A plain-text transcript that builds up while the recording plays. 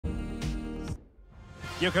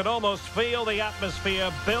You can almost feel the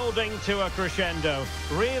atmosphere building to a crescendo.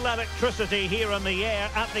 Real electricity here in the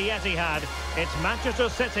air at the Etihad. It's Manchester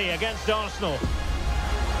City against Arsenal.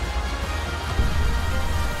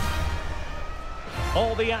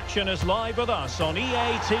 All the action is live with us on EA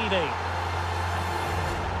TV.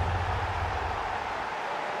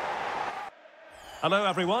 Hello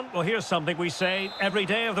everyone. Well, here's something we say every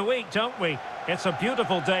day of the week, don't we? It's a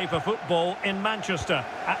beautiful day for football in Manchester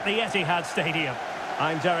at the Etihad Stadium.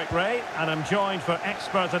 I'm Derek Ray and I'm joined for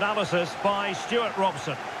expert analysis by Stuart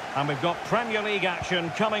Robson. And we've got Premier League action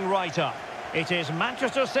coming right up. It is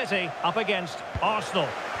Manchester City up against Arsenal.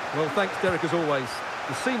 Well, thanks Derek as always.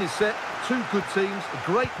 The scene is set, two good teams, a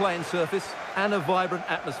great playing surface and a vibrant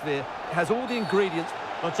atmosphere. It has all the ingredients.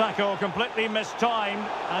 The tackle completely mistimed,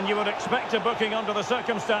 and you would expect a booking under the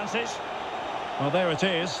circumstances. Well, there it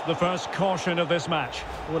is, the first caution of this match.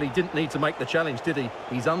 Well, he didn't need to make the challenge, did he?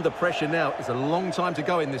 He's under pressure now. It's a long time to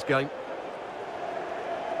go in this game.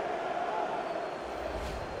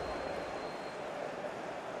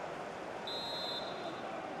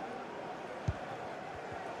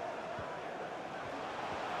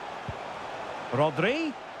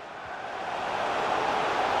 Rodri.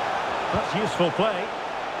 That's useful play.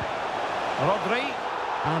 Rodri,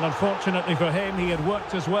 and unfortunately for him, he had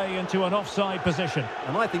worked his way into an offside position.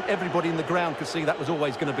 And I think everybody in the ground could see that was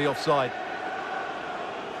always going to be offside.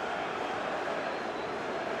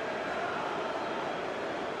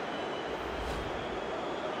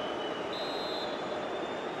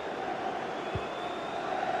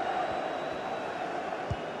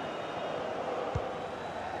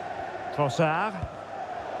 Trossard.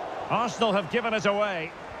 Arsenal have given it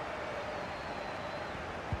away.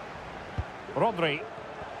 Rodri.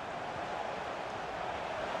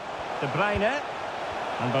 De Bruyne.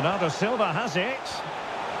 And Bernardo Silva has it.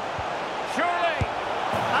 Surely!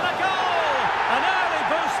 And a goal! An early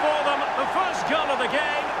boost for them. The first goal of the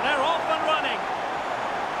game. They're off and running.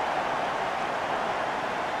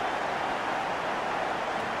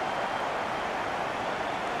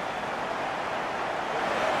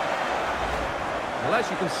 Well, as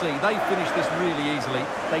you can see, they finish this really easily.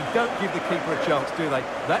 They don't give the keeper a chance, do they?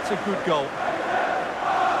 That's a good goal.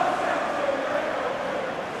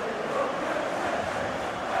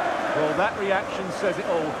 Well, that reaction says it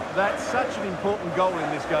all. That's such an important goal in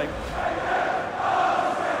this game.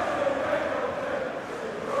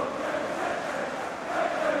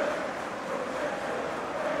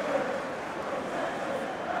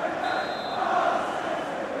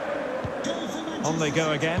 On they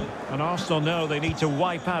go again, and Arsenal know they need to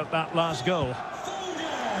wipe out that last goal.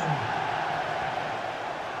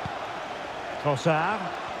 Trossard.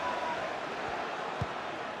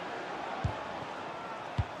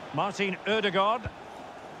 Martin Ødegaard.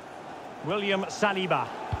 William Saliba.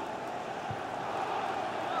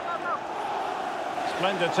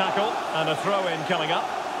 Splendid tackle, and a throw-in coming up.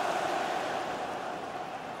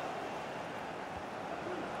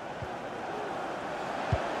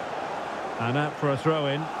 And out for a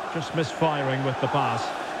throw-in, just misfiring with the pass.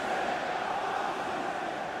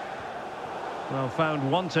 Well,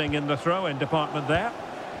 found wanting in the throw-in department there.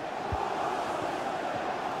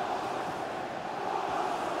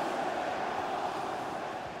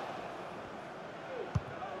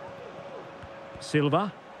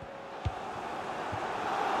 Silva.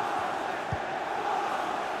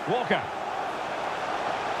 Walker.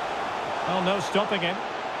 Oh, no stopping him.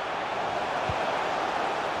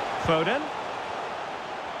 Foden.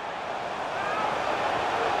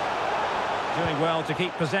 Doing well to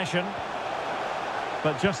keep possession.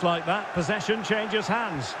 But just like that, possession changes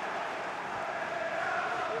hands.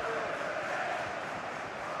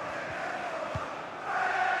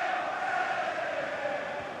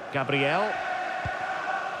 Gabriel.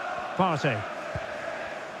 Partey.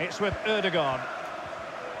 It's with Ødegaard.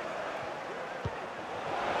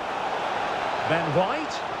 Ben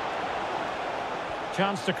White.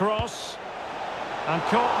 Chance to cross. And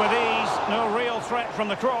caught with ease. No real threat from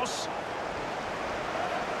the cross.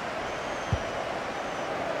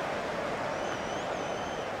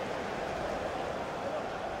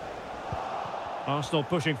 Arsenal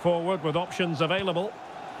pushing forward with options available.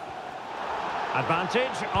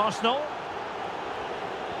 Advantage, Arsenal.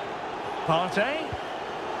 Partey.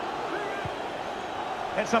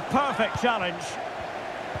 It's a perfect challenge.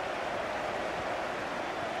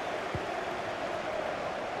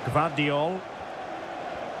 Gvardiol.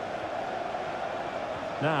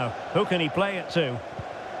 Now, who can he play it to?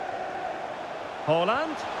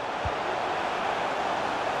 Haaland.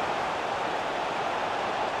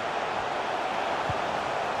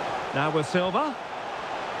 Now with Silva.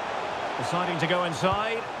 Deciding to go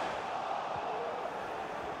inside.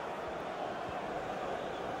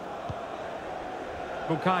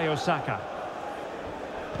 Bukayo Saka.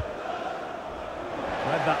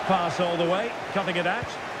 Read that pass all the way, cutting it out.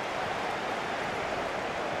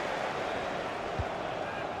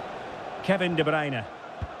 Kevin De Bruyne.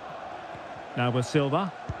 Now with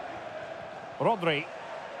Silva. Rodri.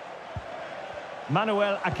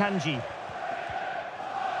 Manuel Akanji.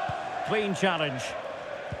 Clean challenge.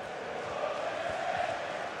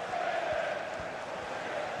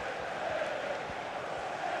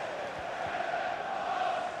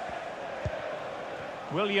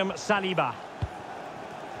 William Saliba.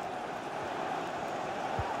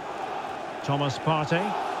 Thomas Partey.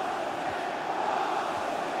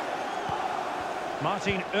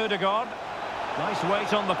 Martin Ødegaard. Nice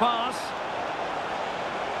weight on the pass.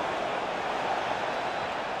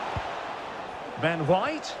 Ben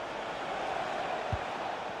White.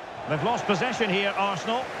 They've lost possession here,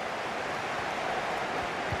 Arsenal.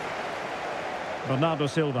 Bernardo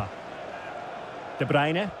Silva. De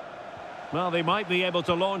Bruyne. Well, they might be able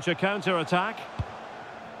to launch a counter-attack.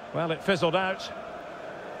 Well, it fizzled out.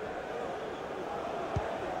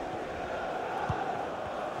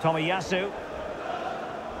 Tomiyasu.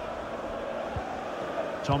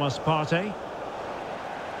 Thomas Partey.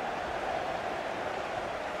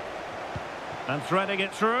 And threading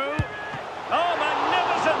it through. Oh,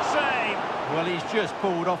 magnificent save! Well, he's just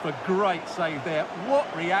pulled off a great save there. What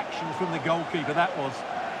reaction from the goalkeeper that was.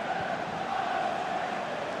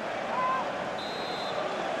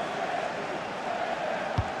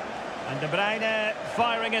 And De Bruyne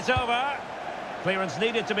firing it over. Clearance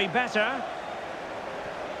needed to be better.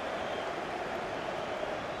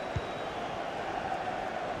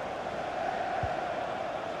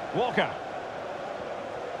 Walker.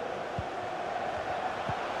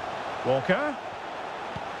 Walker.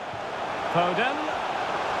 Foden.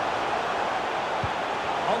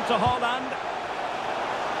 On to Haaland.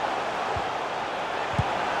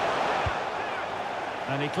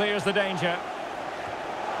 And he clears the danger.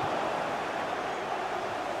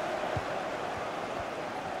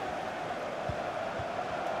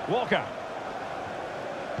 Walker.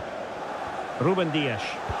 Ruben Dias.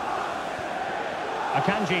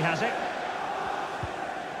 Akanji has it.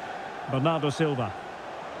 Bernardo Silva.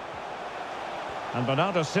 And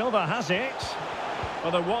Bernardo Silva has it.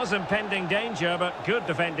 Well, there was impending danger, but good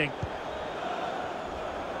defending.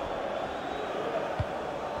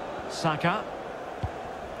 Saka.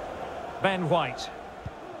 Ben White.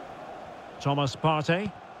 Thomas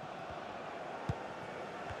Partey.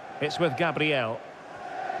 It's with Gabriel.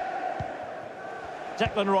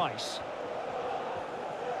 Declan Rice.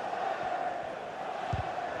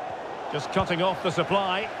 Just cutting off the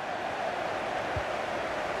supply.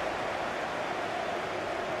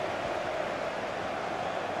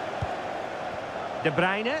 De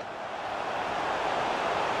Bruyne.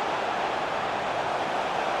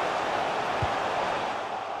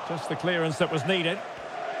 Just the clearance that was needed.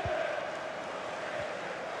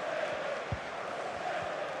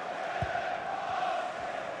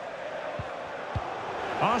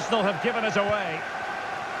 Arsenal have given it away.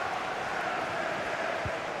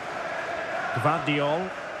 Gvardiol.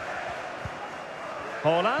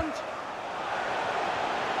 Haaland.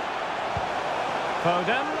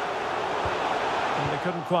 Foden. And they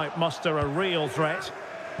couldn't quite muster a real threat.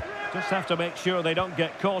 Just have to make sure they don't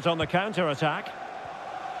get caught on the counter-attack.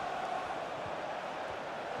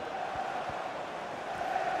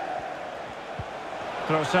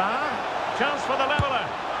 Trossard. Chance for the leveller.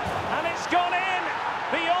 And it's gone in!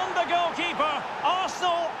 Beyond the goalkeeper.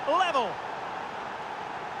 Arsenal level.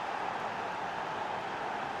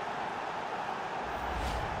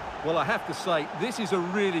 Well, I have to say, this is a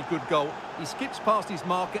really good goal. He skips past his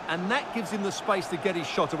marker, and that gives him the space to get his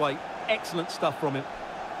shot away. Excellent stuff from him.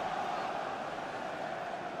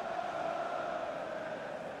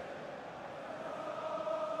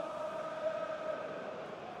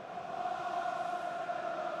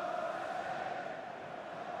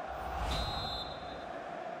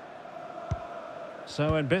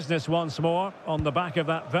 So in business once more, on the back of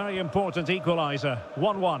that very important equaliser.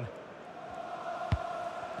 1-1.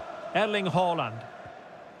 Erling Haaland.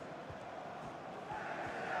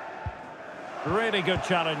 Really good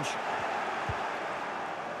challenge.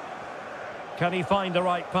 Can he find the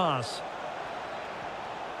right pass?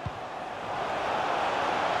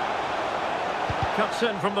 Cuts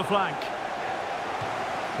in from the flank.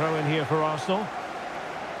 Throw in here for Arsenal.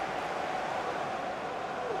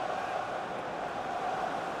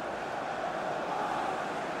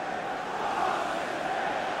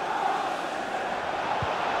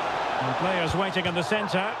 And players waiting in the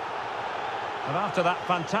centre. And after that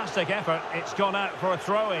fantastic effort, it's gone out for a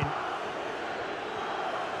throw-in.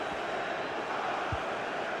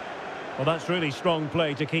 Well, that's really strong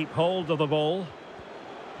play to keep hold of the ball.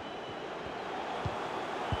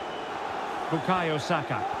 Bukayo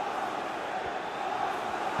Saka.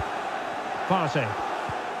 Partey.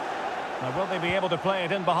 Now, will they be able to play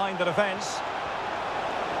it in behind the defence?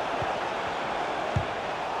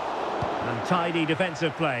 And tidy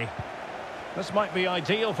defensive play. This might be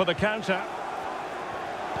ideal for the counter.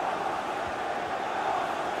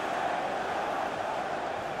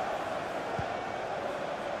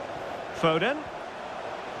 Foden.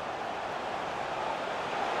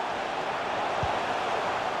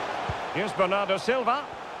 Here's Bernardo Silva.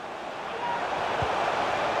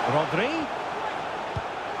 Rodri.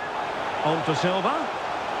 On to Silva.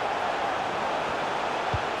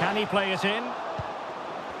 Can he play it in?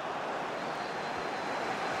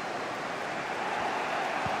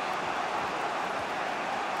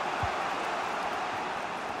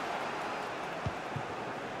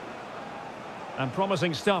 And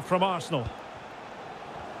promising stuff from Arsenal.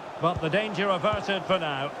 But the danger averted for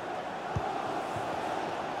now.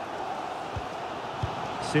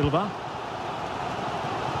 Silva.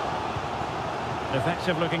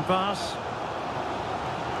 Effective looking pass.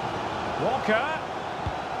 Walker.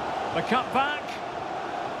 The cut back.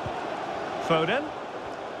 Foden.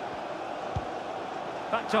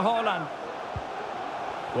 Back to Haaland.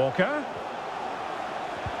 Walker.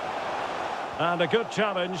 And a good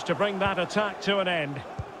challenge to bring that attack to an end.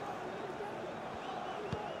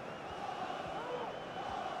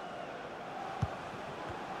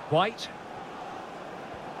 White.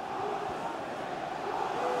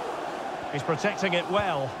 He's protecting it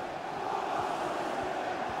well.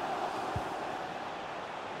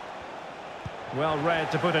 Well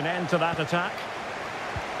read to put an end to that attack.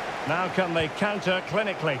 Now can they counter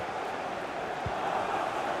clinically?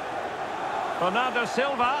 Bernardo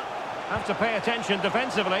Silva have to pay attention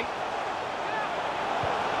defensively.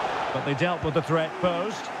 But they dealt with the threat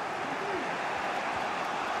posed.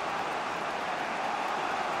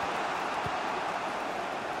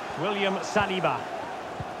 William Saliba.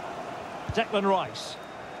 Declan Rice.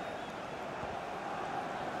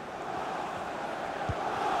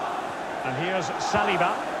 And here's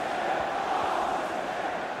Saliba.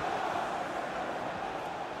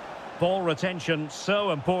 Ball retention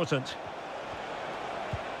so important.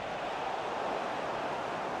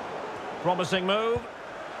 Promising move.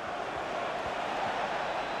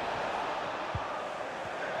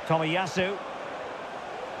 Tomiyasu.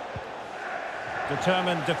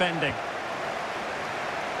 Determined defending.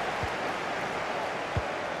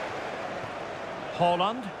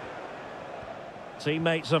 Haaland.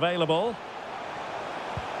 Teammates available.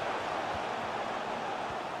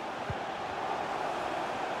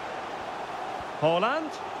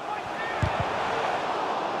 Haaland.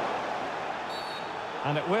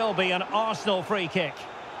 And it will be an Arsenal free kick.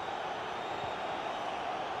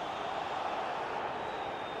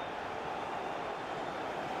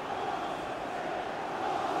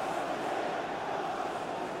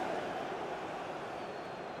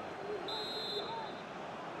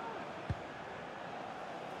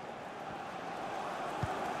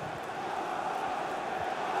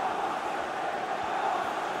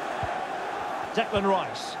 Declan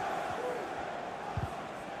Rice.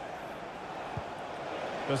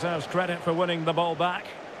 Deserves credit for winning the ball back.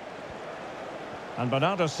 And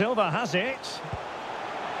Bernardo Silva has it.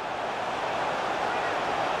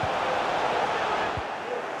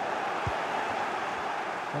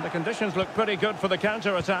 And the conditions look pretty good for the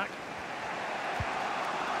counter-attack.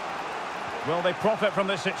 Will they profit from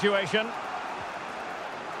this situation?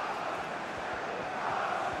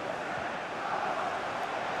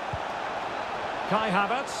 Kai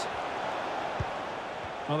Havertz.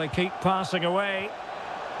 Well, they keep passing away.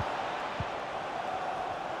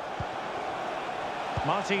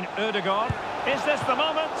 Martin Ødegaard. Is this the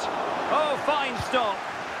moment? Oh, fine stop.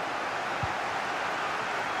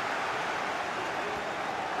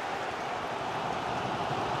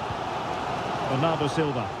 Bernardo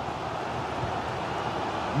Silva.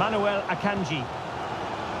 Manuel Akanji.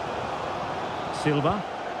 Silva.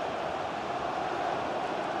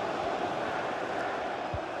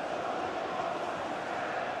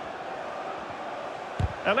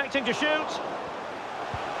 Electing to shoot.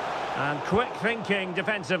 And quick thinking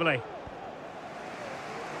defensively.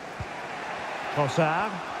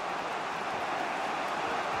 Trossard.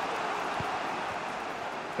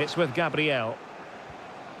 It's with Gabriel.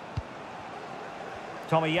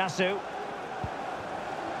 Tomiyasu.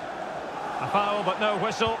 A foul but no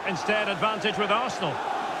whistle. Instead advantage with Arsenal.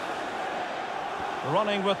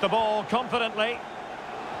 Running with the ball confidently.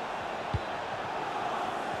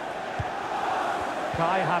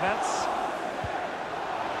 Kai Havertz.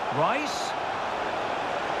 Rice.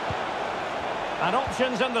 And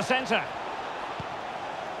options in the centre.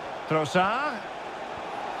 Trossard.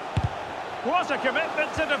 What a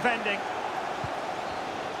commitment to defending.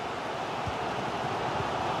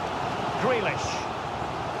 Grealish.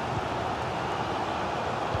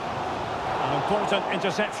 An important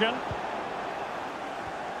interception.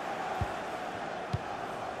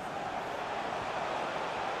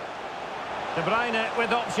 De Bruyne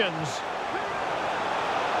with options.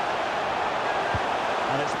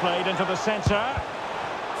 And it's played into the centre.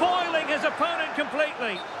 Foiling his opponent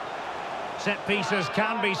completely. Set pieces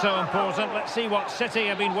can be so important. Let's see what City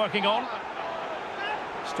have been working on.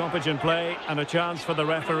 Stoppage in play and a chance for the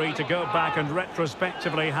referee to go back and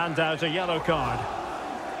retrospectively hand out a yellow card.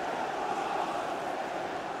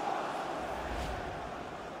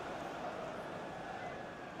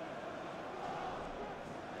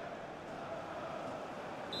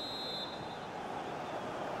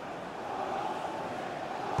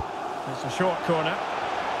 It's a short corner.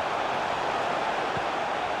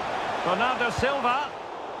 Bernardo Silva.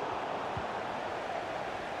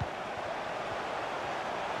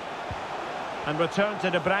 And return to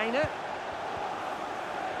De Bruyne.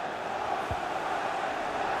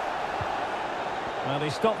 Well, he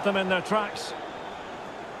stopped them in their tracks.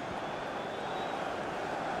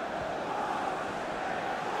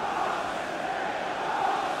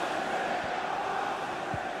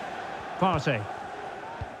 Partey.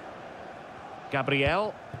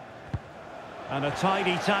 Gabriel. And a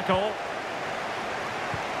tidy tackle.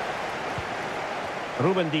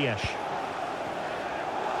 Ruben Dias.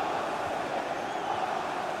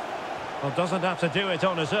 Well, doesn't have to do it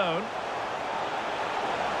on his own.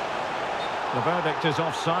 The verdict is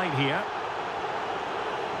offside here.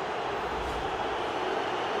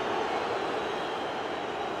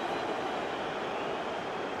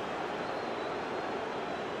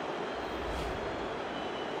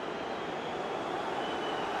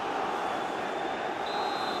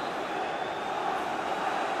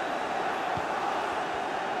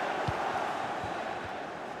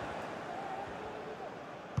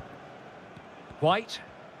 White.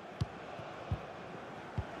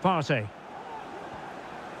 Partey.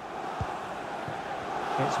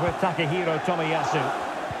 It's with Takehiro Tomiyasu.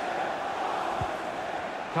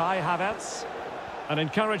 Kai Havertz. An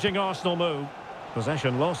encouraging Arsenal move.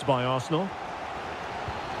 Possession lost by Arsenal.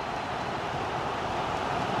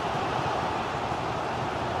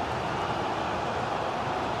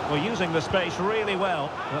 Well, using the space really well.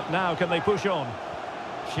 But now can they push on?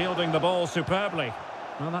 Shielding the ball superbly.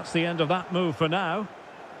 Well, that's the end of that move for now.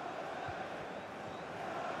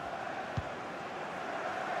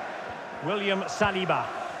 William Saliba.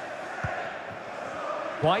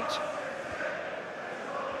 White.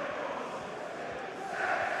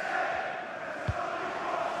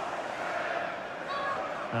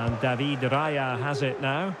 And David Raya has it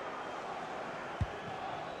now.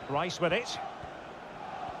 Rice with it.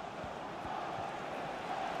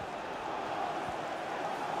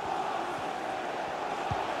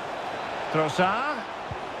 Trossard.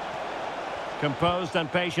 Composed and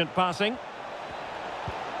patient passing.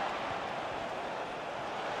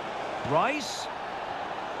 Rice.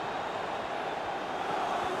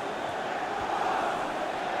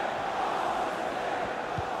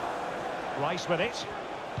 Rice with it.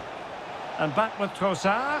 And back with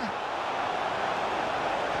Trossard.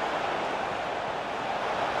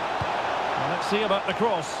 Well, let's see about the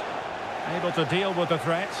cross. Able to deal with the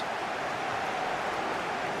threat.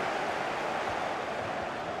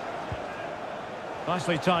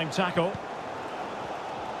 Nicely timed tackle.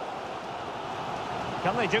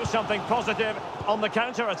 Can they do something positive on the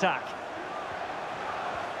counter-attack?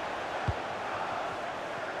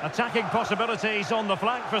 Attacking possibilities on the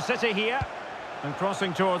flank for City here. And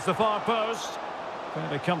crossing towards the far post.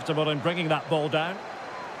 Fairly comfortable in bringing that ball down.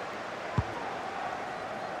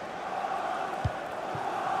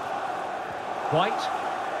 White.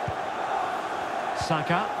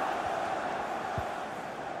 Saka.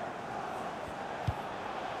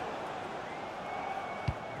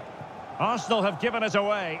 Arsenal have given it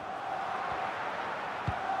away.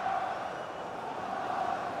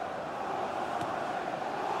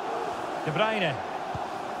 De Bruyne.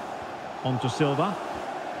 On to Silva.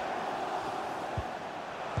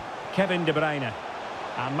 Kevin De Bruyne.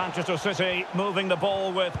 And Manchester City moving the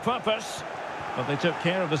ball with purpose. But they took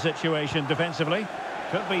care of the situation defensively.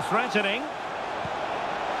 Could be threatening.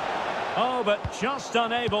 Oh, but just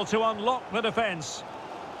unable to unlock the defence.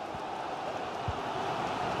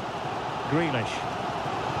 Grealish.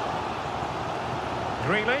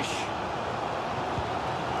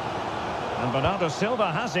 And Bernardo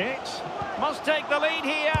Silva has it. Must take the lead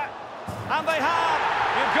here. And they have.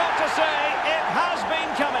 You've got to say, it has been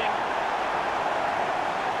coming.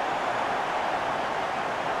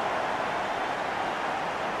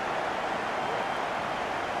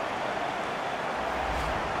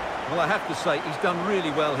 Well, I have to say, he's done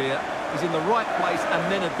really well here. He's in the right place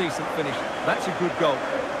and then a decent finish. That's a good goal.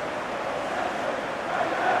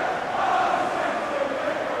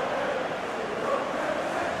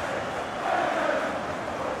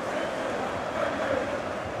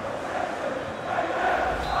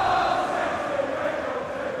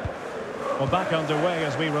 Well, back underway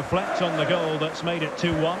as we reflect on the goal that's made it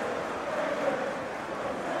 2-1.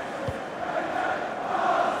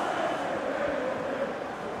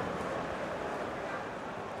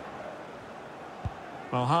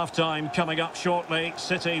 Well, half-time coming up shortly.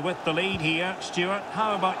 City with the lead here. Stuart,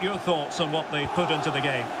 how about your thoughts on what they've put into the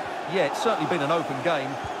game? Yeah, it's certainly been an open game,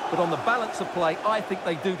 but on the balance of play, I think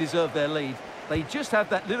they do deserve their lead. They just have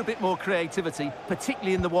that little bit more creativity,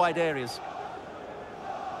 particularly in the wide areas.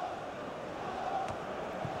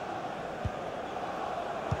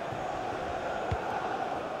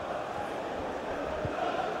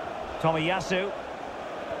 Tomiyasu.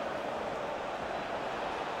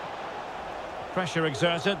 Pressure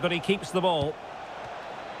exerted, but he keeps the ball.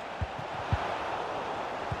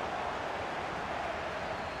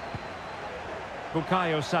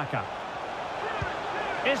 Bukayo Saka.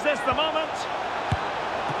 Is this the moment?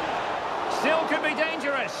 Still could be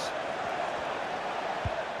dangerous.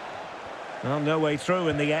 Well, no way through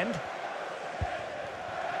in the end.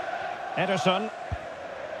 Ederson.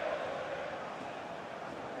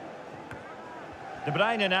 De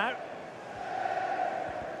Bruyne now.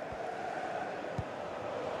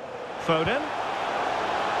 Foden.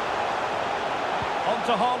 On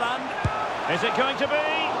to Haaland. Is it going to be?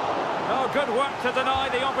 Oh, good work to deny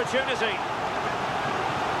the opportunity.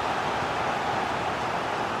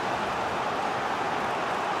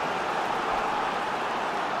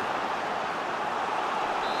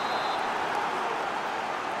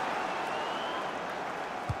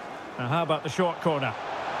 Now, how about the short corner?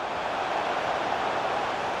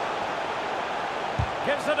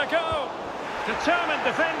 Gives it a go. Determined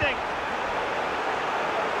defending.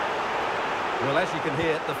 Well, as you can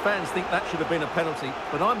hear, the fans think that should have been a penalty,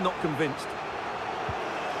 but I'm not convinced.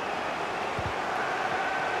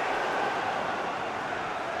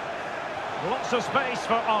 Lots of space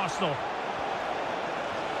for Arsenal.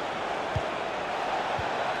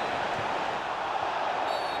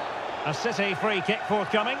 A City free kick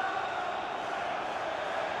forthcoming.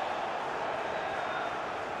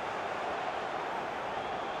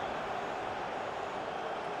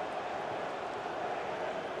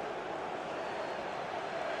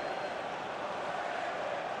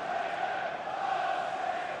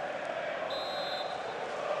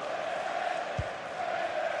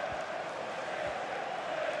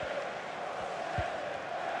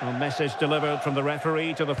 A message delivered from the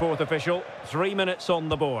referee to the fourth official. 3 minutes on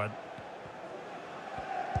the board.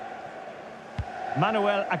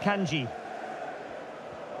 Manuel Akanji.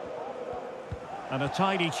 And a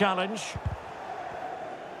tidy challenge.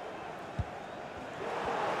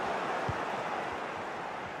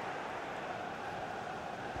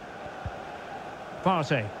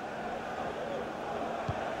 Partey.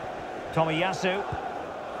 Tomiyasu.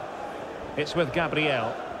 It's with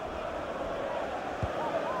Gabriel.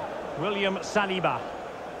 William Saliba.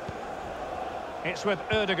 It's with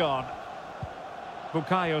Ødegaard.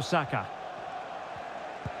 Bukayo Saka.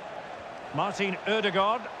 Martin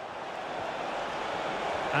Ødegaard.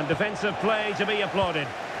 And defensive play to be applauded.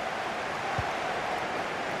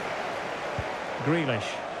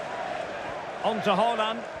 Grealish. On to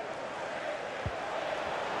Haaland.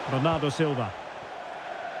 Bernardo Silva.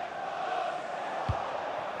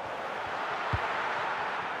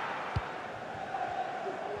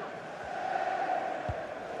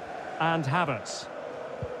 And Havertz.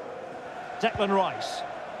 Declan Rice.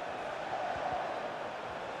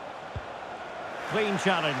 Clean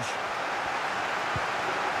challenge.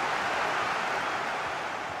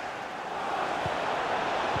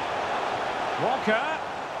 Walker.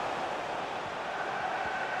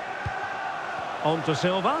 On to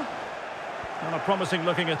Silva. And a promising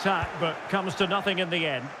looking attack, but comes to nothing in the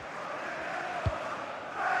end.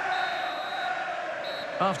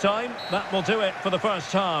 Half-time, that will do it for the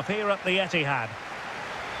first half here at the Etihad.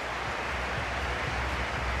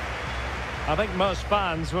 I think most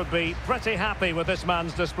fans would be pretty happy with this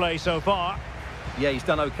man's display so far. Yeah, he's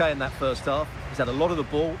done okay in that first half. He's had a lot of the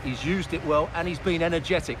ball, he's used it well, and he's been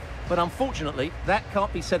energetic. But unfortunately, that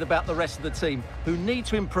can't be said about the rest of the team, who need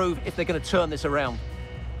to improve if they're going to turn this around.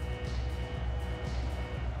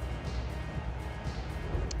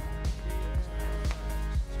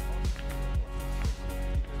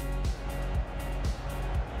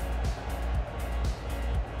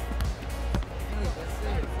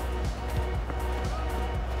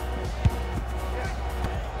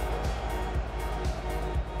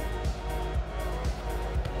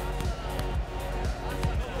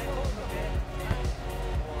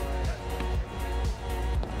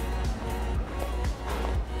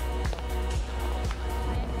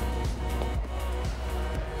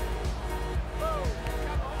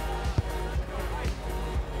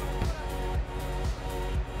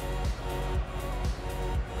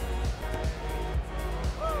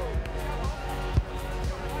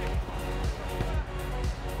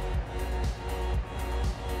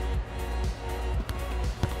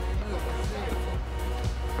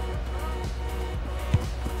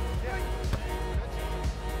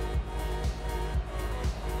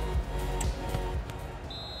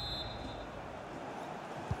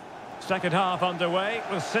 Second half underway,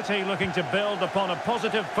 with City looking to build upon a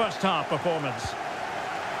positive first half performance.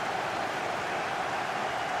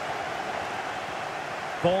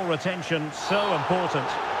 Ball retention so important.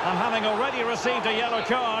 And having already received a yellow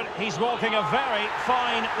card, he's walking a very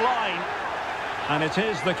fine line. And it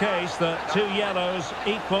is the case that 2 yellows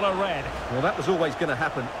equal a red. Well, that was always going to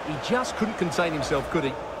happen. He just couldn't contain himself, could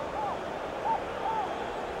he?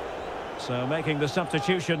 So making the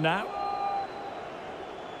substitution now.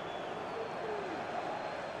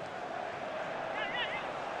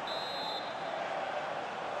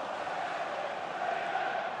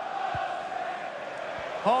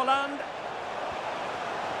 Holland.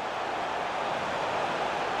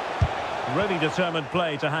 Really determined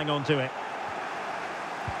play to hang on to it.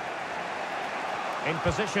 In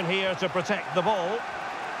position here to protect the ball.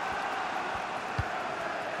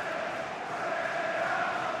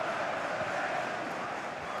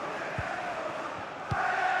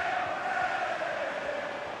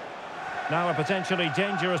 Now a potentially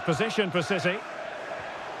dangerous position for City.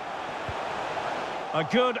 A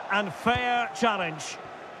good and fair challenge.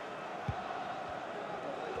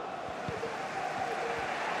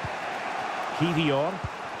 Kivior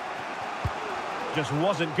just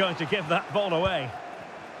wasn't going to give that ball away.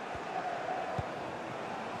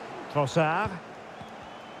 Trossard.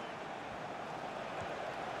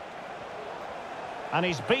 And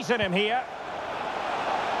he's beaten him here.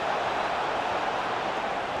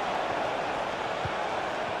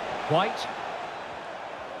 White.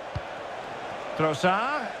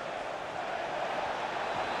 Trossard.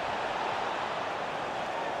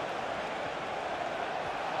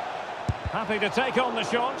 Happy to take on the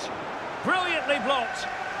shot. Brilliantly blocked.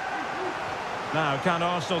 Now, can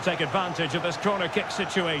Arsenal take advantage of this corner kick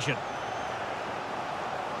situation?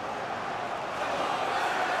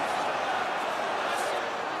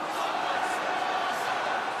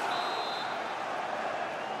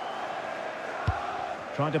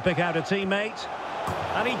 Trying to pick out a teammate.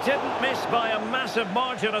 And he didn't miss by a massive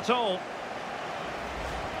margin at all.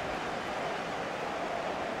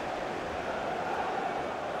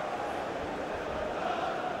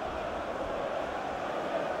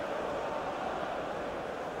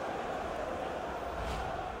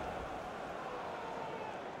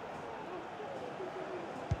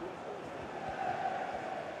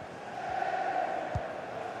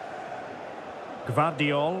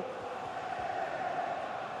 Gvardiol.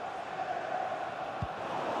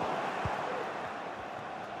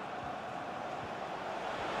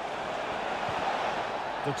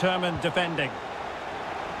 Determined defending.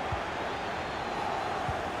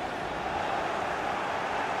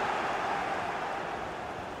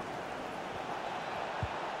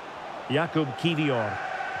 Jakub Kivior.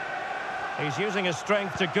 He's using his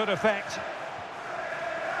strength to good effect.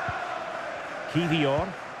 Kivior.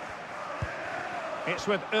 It's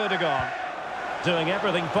with Erdogan. Doing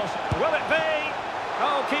everything possible. Will it be?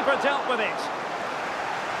 Oh, keeper dealt with it.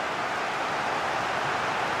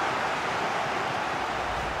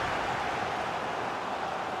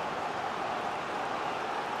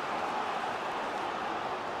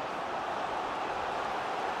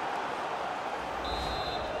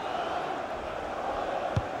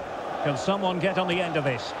 Can someone get on the end of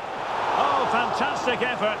this? Oh, fantastic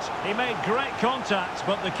effort. He made great contact,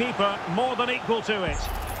 but the keeper more than equal to it.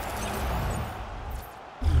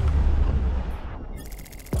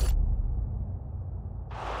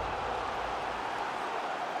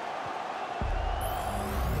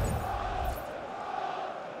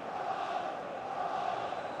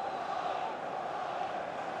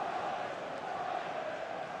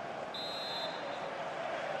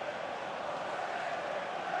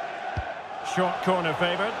 Short corner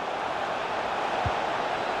favoured.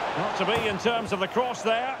 Not to be in terms of the cross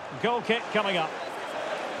there. Goal kick coming up.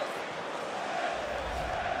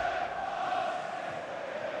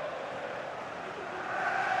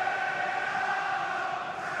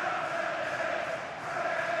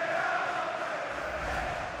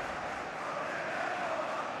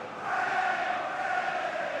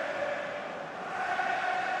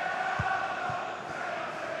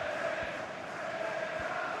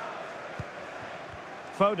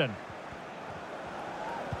 Foden.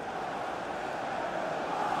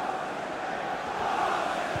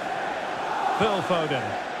 Phil Foden.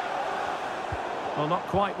 Well, not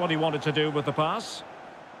quite what he wanted to do with the pass.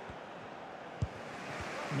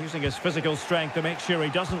 Using his physical strength to make sure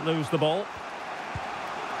he doesn't lose the ball.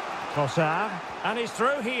 Trossard. And he's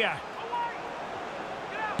through here.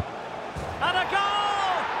 And a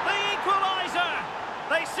goal! The equaliser!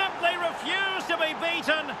 They simply refuse to be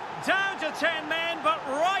beaten. Down to 10 men, but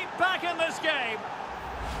right back in this game.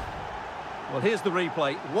 Well, here's the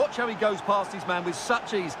replay. Watch how he goes past his man with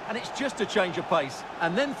such ease, and it's just a change of pace.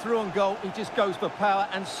 And then through on goal, he just goes for power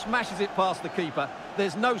and smashes it past the keeper.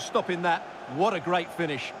 There's no stopping that. What a great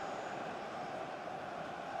finish.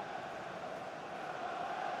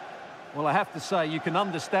 Well, I have to say, you can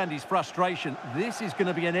understand his frustration. This is going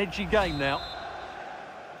to be an edgy game now.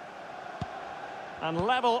 And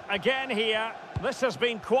level again here. This has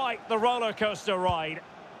been quite the roller coaster ride.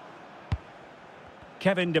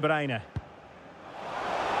 Kevin De Bruyne.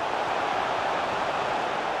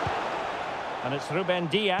 And it's Ruben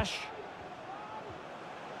Dias.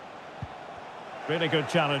 Really good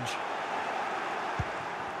challenge.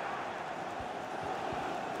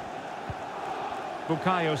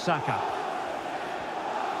 Bukayo Saka.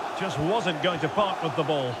 Just wasn't going to part with the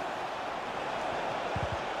ball.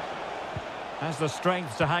 Has the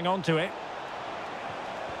strength to hang on to it.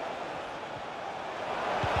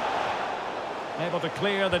 Able to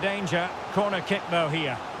clear the danger. Corner kick though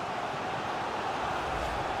here.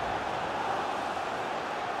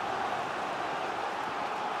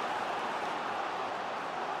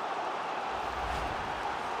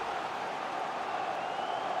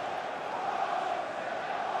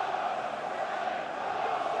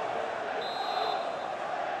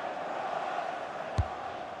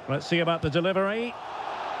 Let's see about the delivery.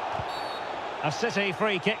 A City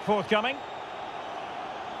free kick forthcoming.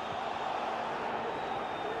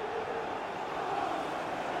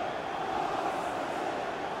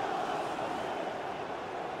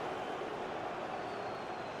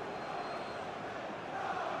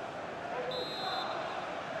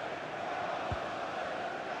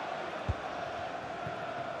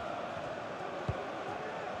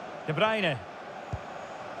 De Bruyne.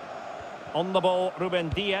 On the ball, Ruben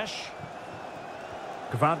Dias.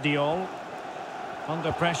 Gvardiol.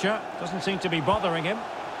 Under pressure. Doesn't seem to be bothering him.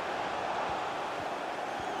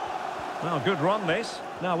 Well, good run this.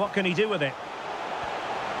 Now, what can he do with it?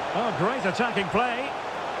 Oh, great attacking play.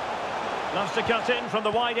 Loves to cut in from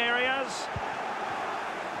the wide areas.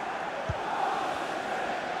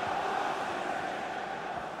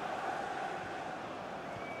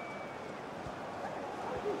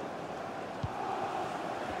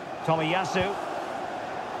 Tomiyasu.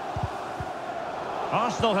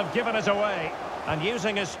 Arsenal have given it away and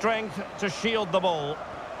using his strength to shield the ball.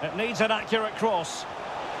 It needs an accurate cross.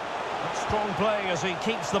 But strong play as he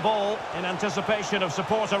keeps the ball in anticipation of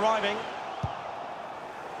support arriving.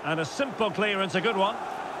 And a simple clearance, a good one.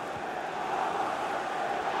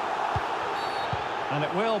 And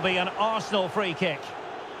it will be an Arsenal free kick.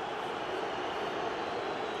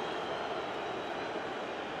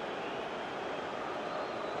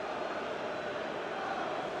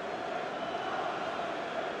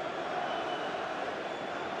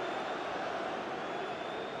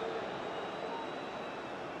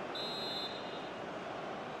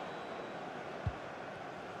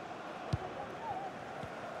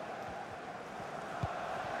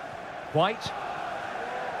 White.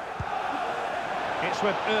 It's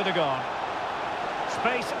with Ødegaard.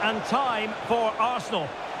 Space and time for Arsenal.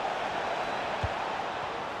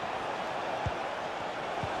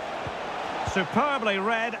 Superbly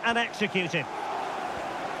read and executed.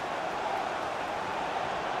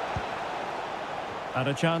 And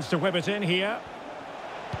a chance to whip it in here.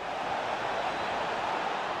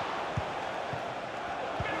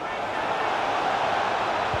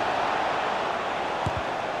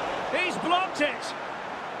 Blocked it.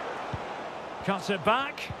 Cuts it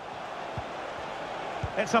back.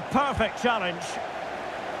 It's a perfect challenge.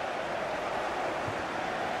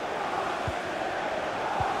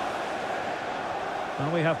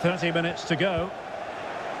 Well, we have 30 minutes to go.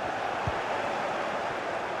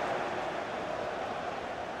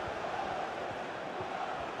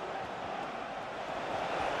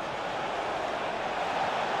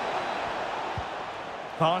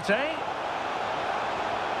 Partey.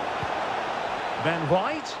 Ben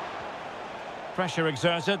White. Pressure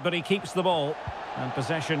exerted, but he keeps the ball. And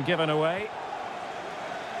possession given away.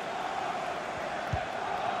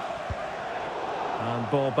 And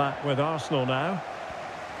ball back with Arsenal now.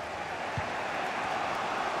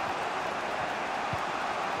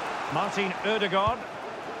 Martin Ødegaard.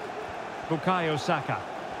 Bukayo Saka.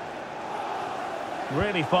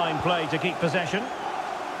 Really fine play to keep possession.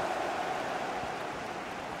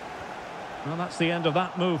 Well, that's the end of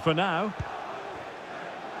that move for now.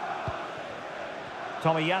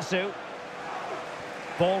 Tomiyasu.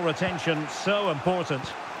 Ball retention so important.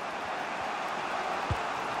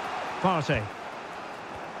 Partey.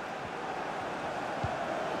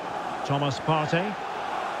 Thomas Partey.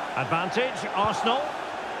 Advantage, Arsenal.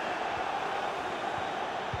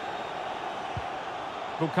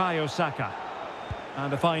 Bukayo Saka.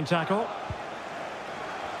 And a fine tackle.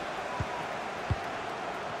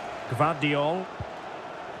 Gvardiol.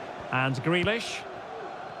 And Grealish.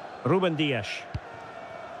 Ruben Dias.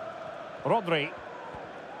 Rodri.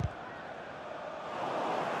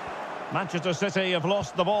 Manchester City have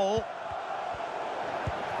lost the ball.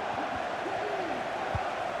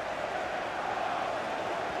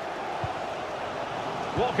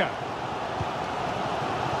 Walker.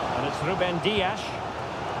 And it's Ruben Dias.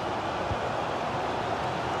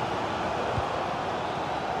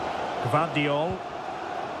 Gvardiol.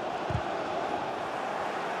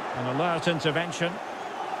 An alert intervention.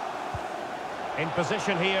 In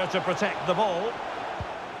position here to protect the ball.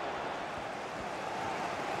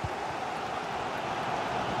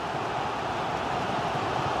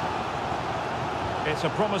 It's a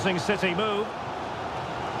promising City move.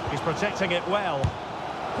 He's protecting it well.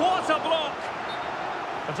 What a block!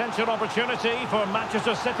 Potential opportunity for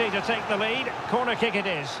Manchester City to take the lead. Corner kick it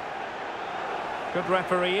is. Good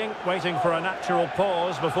refereeing, waiting for a natural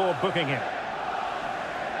pause before booking him.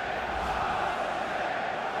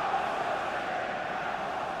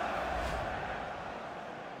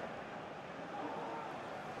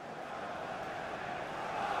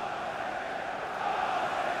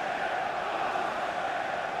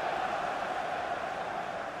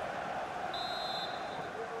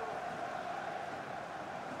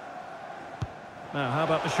 Now, how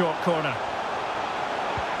about the short corner?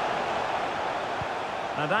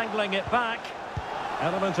 And angling it back.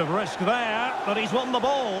 Element of risk there, but he's won the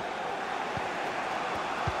ball.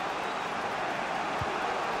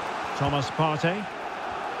 Thomas Partey.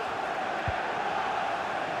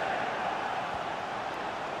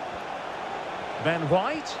 Ben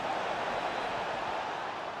White.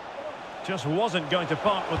 Just wasn't going to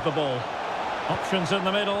part with the ball. Options in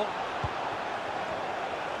the middle.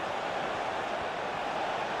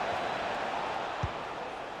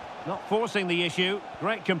 Not forcing the issue.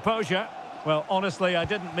 Great composure. Well, honestly, I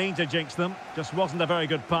didn't mean to jinx them. Just wasn't a very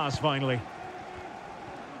good pass, finally.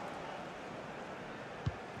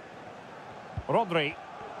 Rodri.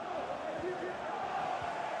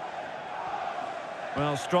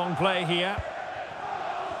 Well, strong play here.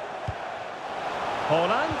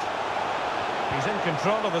 Holland. He's in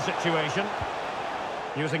control of the situation.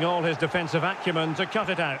 Using all his defensive acumen to cut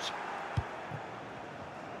it out.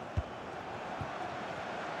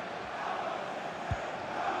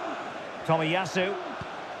 Tomiyasu.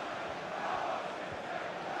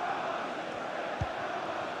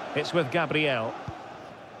 It's with Gabriel.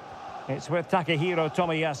 It's with Takehiro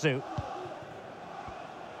Tomiyasu.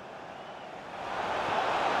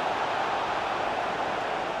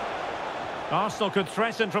 Arsenal could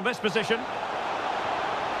threaten from this position.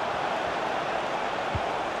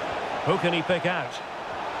 Who can he pick out?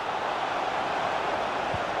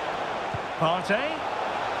 Partey.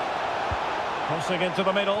 Crossing into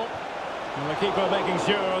the middle. And the keeper making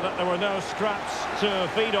sure that there were no scraps to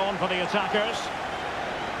feed on for the attackers.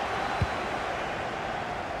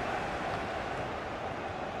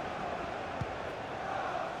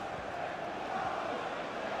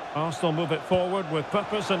 Arsenal move it forward with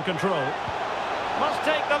purpose and control. Must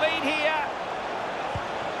take the lead here.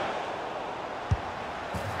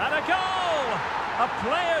 And a goal! A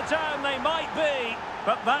player down they might be,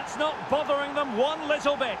 but that's not bothering them one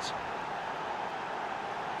little bit.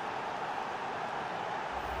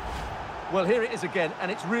 Well, here it is again, and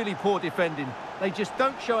it's really poor defending. They just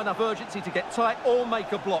don't show enough urgency to get tight or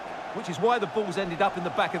make a block, which is why the ball's ended up in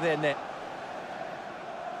the back of their net.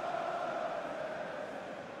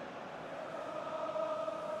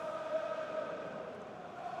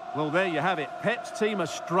 Well, there you have it. Pep's team are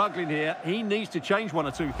struggling here. He needs to change one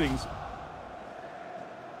or two things.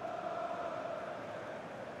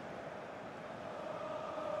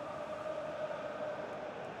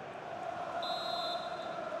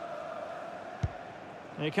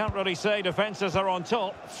 You can't really say defences are on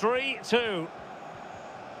top. 3-2.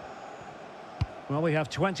 Well, we have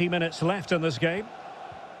 20 minutes left in this game.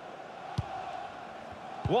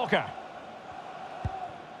 Walker.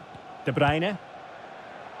 De Bruyne.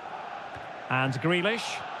 And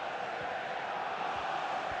Grealish.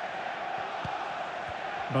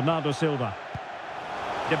 Bernardo Silva.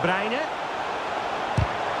 De Bruyne.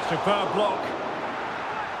 Superb block.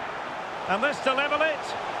 And this to level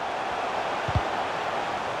it.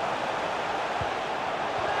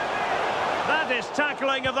 That is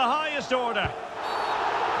tackling of the highest order.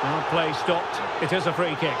 Now play stopped. It is a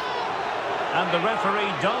free kick. And the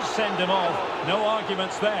referee does send him off. No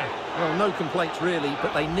arguments there. Well, no complaints really,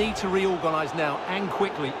 but they need to reorganise now and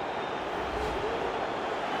quickly.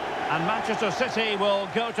 And Manchester City will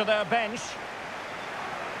go to their bench.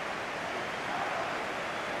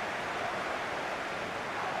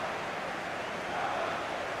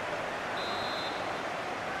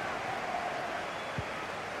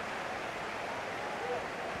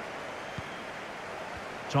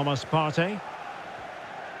 Thomas Partey.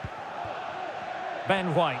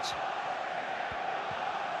 Ben White.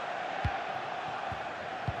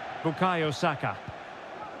 Bukayo Saka.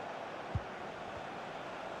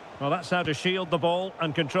 Well, that's how to shield the ball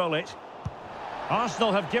and control it.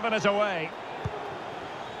 Arsenal have given it away.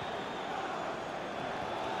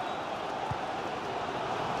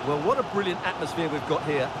 Well, what a brilliant atmosphere we've got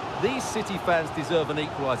here. These City fans deserve an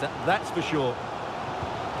equaliser, that's for sure.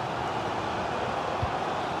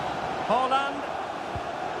 Haaland.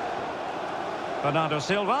 Bernardo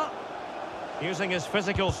Silva. Using his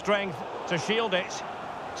physical strength to shield it.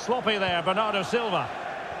 Sloppy there, Bernardo Silva.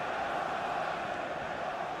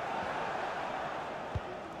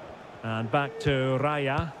 And back to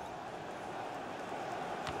Raya.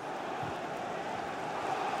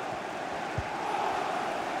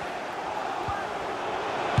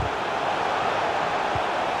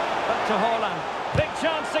 Back to Haaland. Big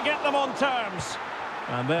chance to get them on terms.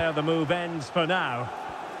 And there the move ends for now.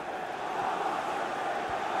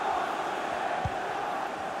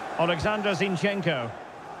 Alexander Zinchenko.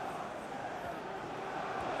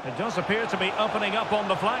 It does appear to be opening up on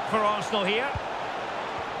the flank for Arsenal here.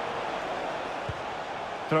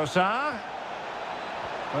 Trossard.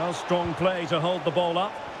 Well, strong play to hold the ball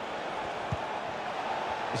up.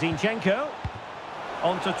 Zinchenko.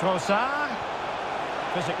 On to Trossard.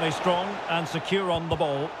 Physically strong and secure on the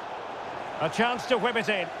ball. A chance to whip it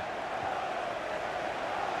in.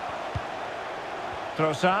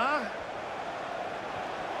 Trossard.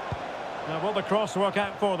 Now will the cross work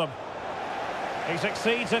out for them? He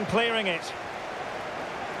succeeds in clearing it.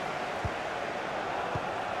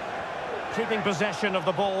 Keeping possession of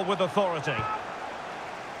the ball with authority.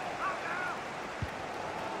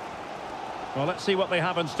 Well, let's see what they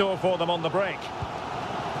have in store for them on the break.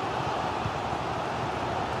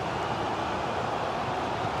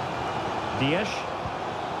 Dias.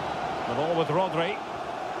 The ball with Rodri.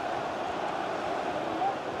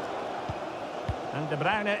 And De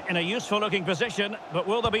Bruyne in a useful-looking position, but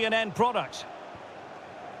will there be an end product?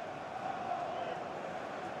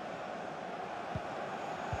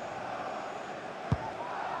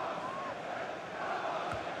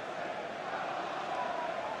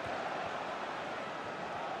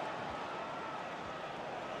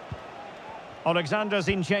 Alexander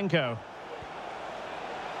Zinchenko.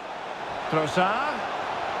 Trossard.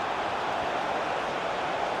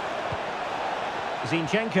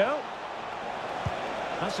 Zinchenko.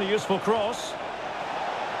 That's a useful cross.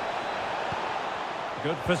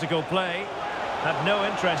 Good physical play. Had no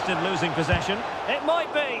interest in losing possession. It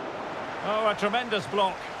might be. Oh, a tremendous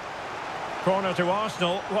block. Corner to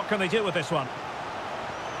Arsenal. What can they do with this one?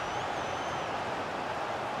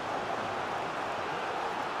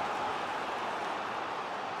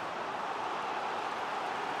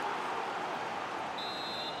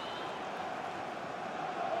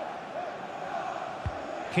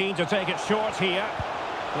 Keen to take it short here.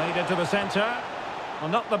 Played into the centre. Well,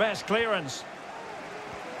 not the best clearance.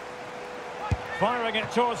 Firing it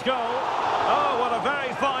towards goal. Oh, what a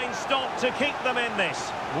very fine stop to keep them in this.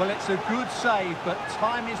 Well, it's a good save, but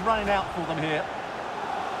time is running out for them here.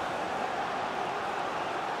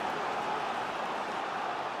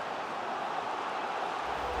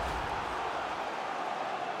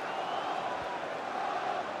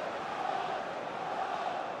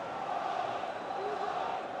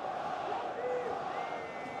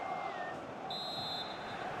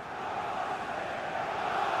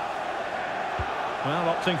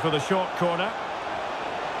 Well, opting for the short corner.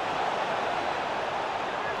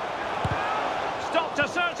 Stopped a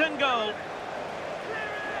certain goal.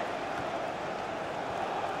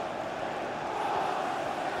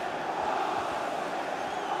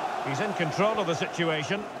 He's in control of the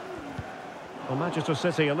situation. Well, Manchester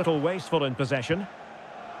City a little wasteful in possession.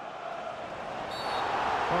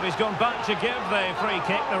 Well, he's gone back to give the free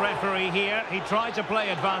kick, the referee here. He tried to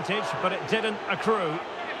play advantage, but it didn't accrue.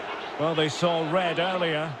 Well, they saw red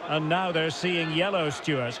earlier, and now they're seeing yellow,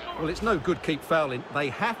 Stuart. Well, it's no good keep fouling. They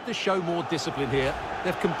have to show more discipline here.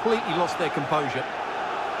 They've completely lost their composure.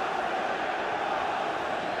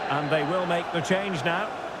 And they will make the change now.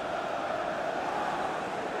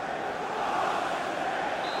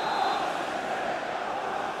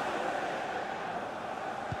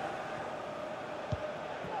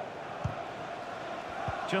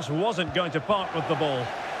 Just wasn't going to part with the ball.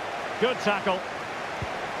 Good tackle.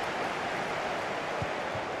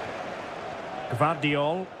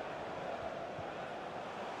 Gvardiol.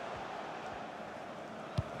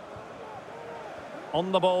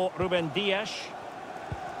 On the ball, Ruben Dias.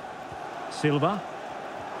 Silva.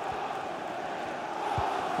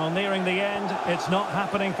 Well, nearing the end, it's not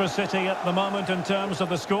happening for City at the moment in terms of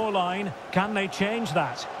the scoreline. Can they change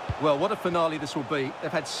that? Well, what a finale this will be.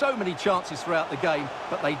 They've had so many chances throughout the game,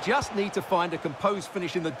 but they just need to find a composed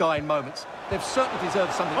finish in the dying moments. They've certainly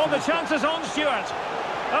deserved something. Oh, the chance is on, Stuart.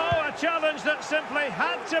 Oh, a challenge that simply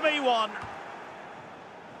had to be won.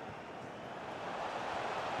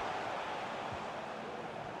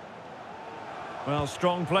 Well,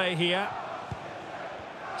 strong play here.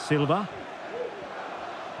 Silva.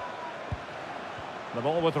 The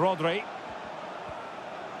ball with Rodri.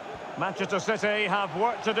 Manchester City have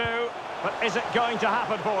work to do, but is it going to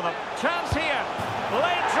happen for them? Chance here.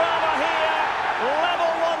 Late drama here.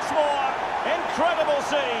 Level once more. Incredible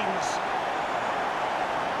scenes.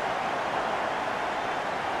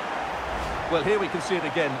 Well, here we can see it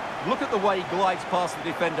again. Look at the way he glides past the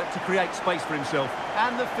defender to create space for himself.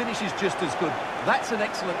 And the finish is just as good. That's an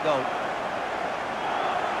excellent goal.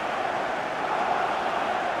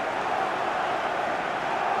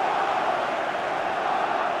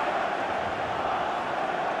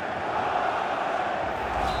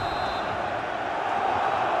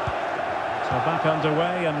 So back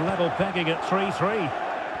underway and level pegging at 3-3.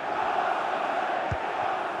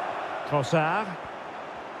 Trossard.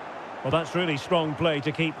 Well, that's really strong play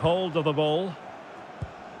to keep hold of the ball.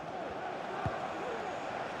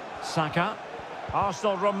 Saka.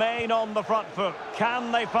 Arsenal remain on the front foot.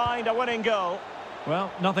 Can they find a winning goal?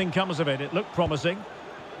 Well, nothing comes of it. It looked promising.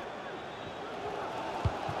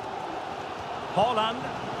 Haaland.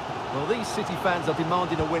 Well, these City fans are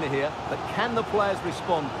demanding a winner here, but can the players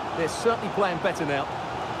respond? They're certainly playing better now.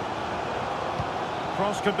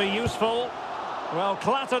 Cross could be useful. Well,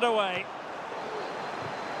 clattered away.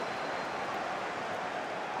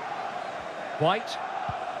 White.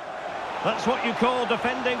 That's what you call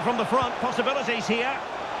defending from the front. Possibilities here.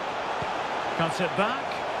 Cuts it back.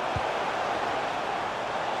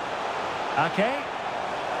 Ake.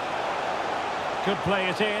 Could play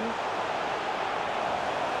it in.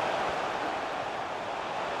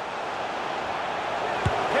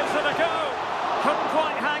 Gives it a go. Couldn't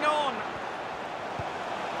quite hang on.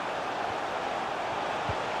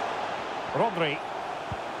 Rodri.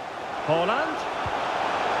 Haaland.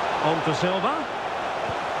 On to Silva.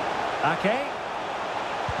 Ake.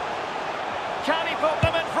 Can he put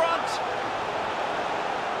them in front?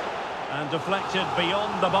 And deflected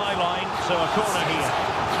beyond the byline, so a corner here.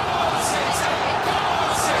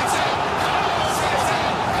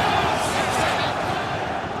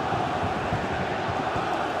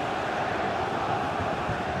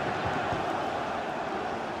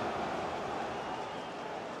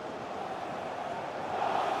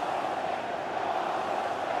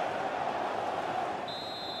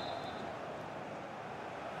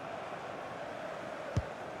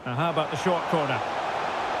 Now how about the short corner?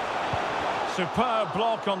 Superb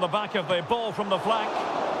block on the back of the ball from the flank.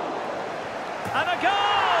 And a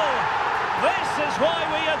goal! This is why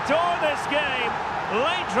we adore this game.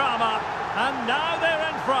 Late drama, and now they're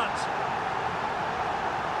in front.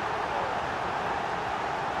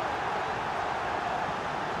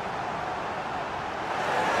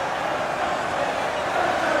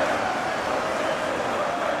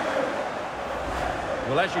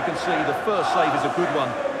 Well, as you can see, the first save is a good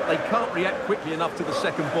one. They can't react quickly enough to the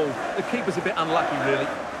second ball. The keeper's a bit unlucky, really.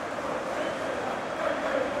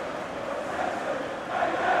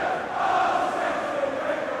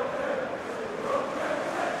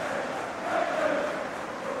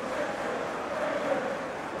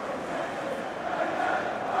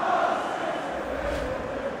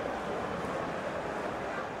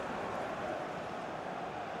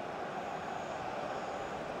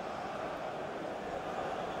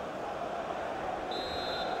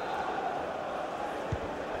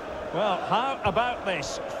 Well, how about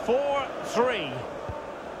this? 4-3.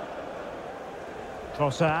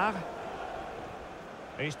 Trossard.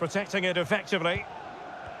 He's protecting it effectively.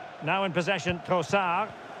 Now in possession, Trossard.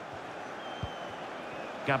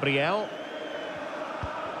 Gabriel.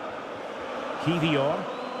 Kivior.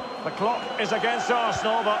 The clock is against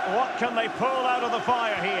Arsenal, but what can they pull out of the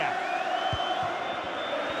fire here?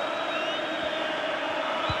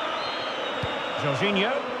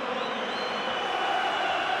 Jorginho.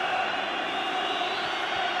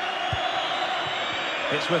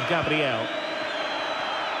 It's with Gabriel.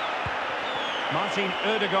 Martin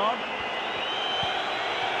Ødegaard.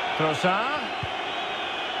 Trossard.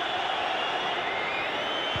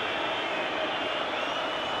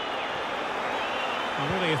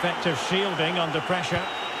 A really effective shielding under pressure.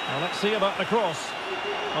 Now let's see about the cross.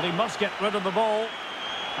 Well, he must get rid of the ball.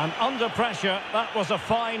 And under pressure, that was a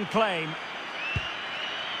fine claim.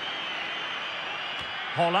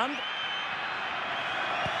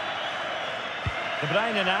 De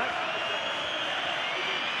Bruyne now.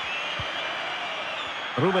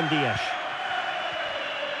 Ruben Dias.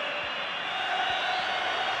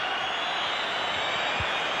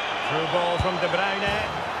 Through ball from De Bruyne.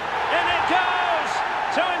 In it goes!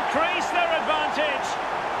 To increase their advantage.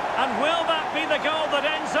 And will that be the goal that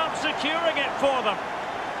ends up securing it for them?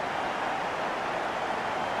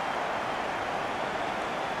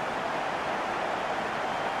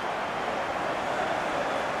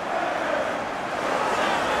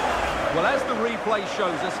 Well, as the replay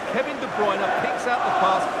shows us, Kevin De Bruyne picks out the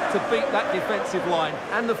pass to beat that defensive line.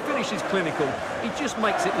 And the finish is clinical. He just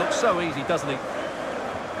makes it look so easy, doesn't he?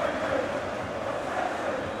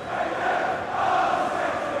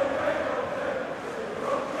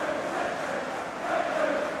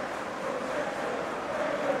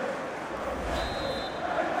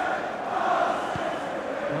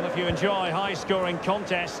 Well, if you enjoy high-scoring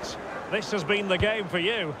contests, this has been the game for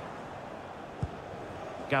you.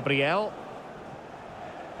 Gabriel.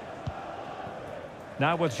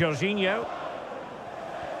 Now with Jorginho.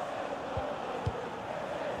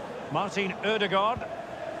 Martin Ødegaard.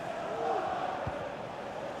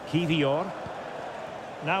 Kivior.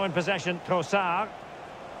 Now in possession, Trossard.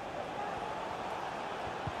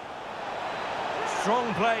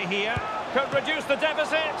 Strong play here. Could reduce the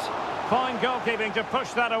deficit. Fine goalkeeping to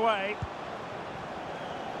push that away.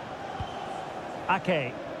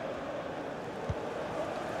 Ake.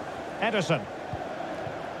 Ederson.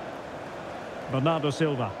 Bernardo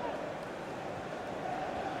Silva.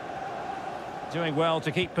 Doing well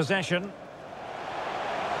to keep possession.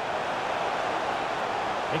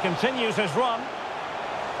 He continues his run.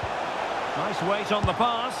 Nice weight on the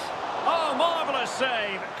pass. Oh, marvellous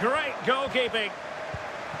save. Great goalkeeping.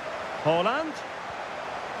 Haaland.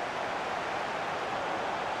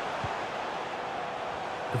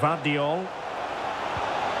 Gvardiol.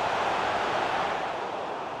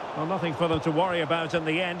 Well, nothing for them to worry about in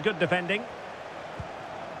the end. Good defending.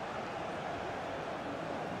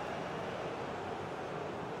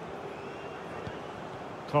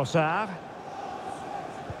 Trossard.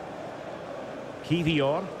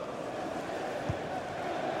 Kivior.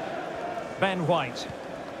 Ben White.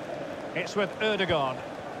 It's with Ødegaard.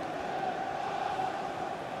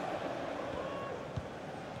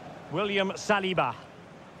 William Saliba.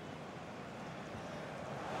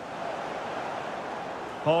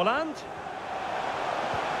 Haaland.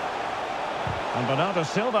 And Bernardo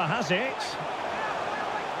Silva has it.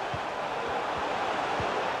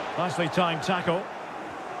 Nicely timed tackle.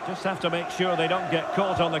 Just have to make sure they don't get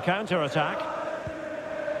caught on the counter-attack.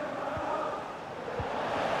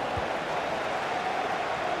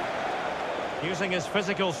 Using his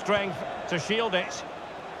physical strength to shield it.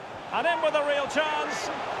 And in with a real chance.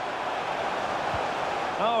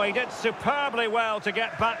 Oh, he did superbly well to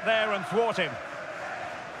get back there and thwart him.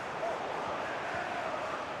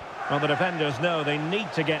 Well, the defenders know they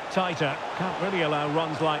need to get tighter. Can't really allow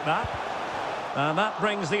runs like that. And that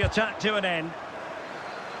brings the attack to an end.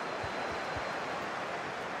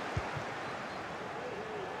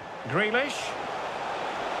 Grealish.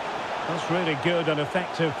 That's really good and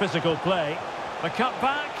effective physical play. The cut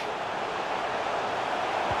back.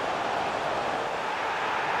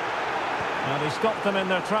 And he stopped them in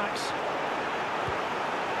their tracks.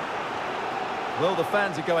 Well, the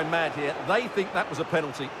fans are going mad here. They think that was a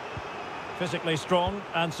penalty. Physically strong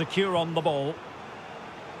and secure on the ball.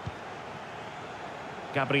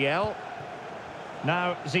 Gabriel.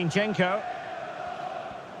 Now Zinchenko.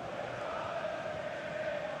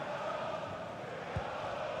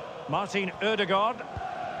 Martin Ødegaard.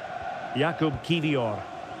 Jakub Kivior.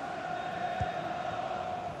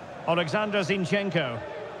 Alexander Zinchenko.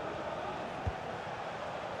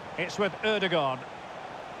 It's with Ødegaard.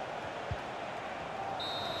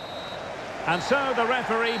 And so the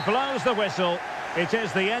referee blows the whistle. It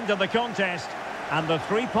is the end of the contest, and the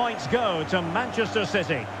 3 points go to Manchester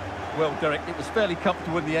City. Well, Derek, it was fairly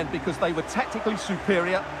comfortable in the end because they were tactically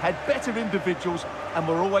superior, had better individuals, and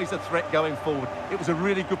were always a threat going forward. It was a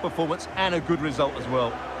really good performance and a good result as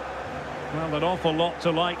well. Well, an awful lot to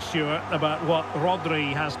like, Stuart, about what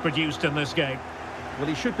Rodri has produced in this game. Well,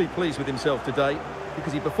 he should be pleased with himself today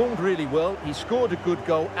because he performed really well, he scored a good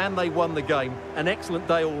goal, and they won the game. An excellent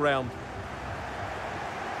day all round.